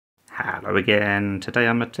Hello again. Today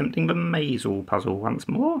I'm attempting the Mazele puzzle once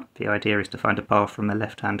more. The idea is to find a path from the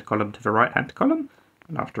left-hand column to the right-hand column,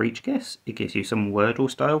 and after each guess it gives you some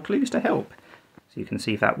Wordle-style clues to help. So you can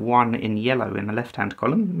see that 1 in yellow in the left-hand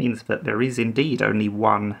column means that there is indeed only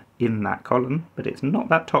 1 in that column, but it's not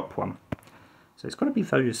that top one. So it's got to be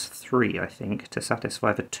those 3, I think, to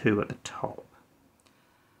satisfy the 2 at the top.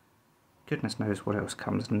 Goodness knows what else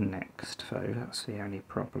comes next, though. That's the only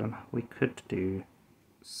problem. We could do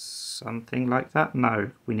something like that.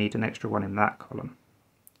 No, we need an extra 1 in that column.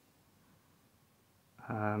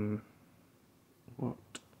 What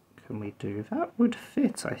can we do? That would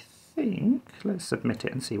fit, I think. Let's submit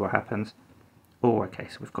it and see what happens. Oh, okay,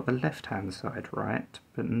 so we've got the left-hand side right,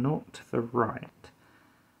 but not the right.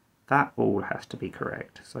 That all has to be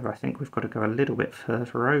correct, so I think we've got to go a little bit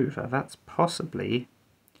further over. That's possibly...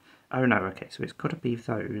 Oh no, okay, so it's got to be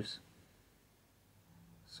those.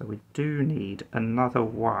 So we do need another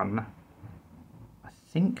 1. I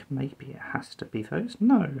think maybe it has to be those.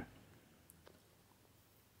 No.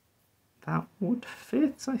 That would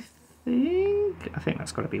fit, I think. I think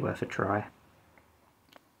that's got to be worth a try.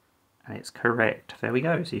 And it's correct. There we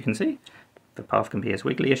go. So you can see the path can be as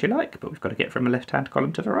wiggly as you like, but we've got to get from the left-hand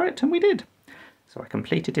column to the right, and we did. So I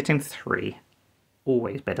completed it in 3.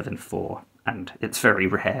 Always better than 4. And it's very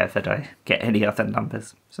rare that I get any other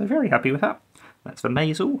numbers. So very happy with that. That's the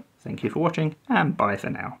Mazele. Thank you for watching, and bye for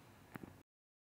now.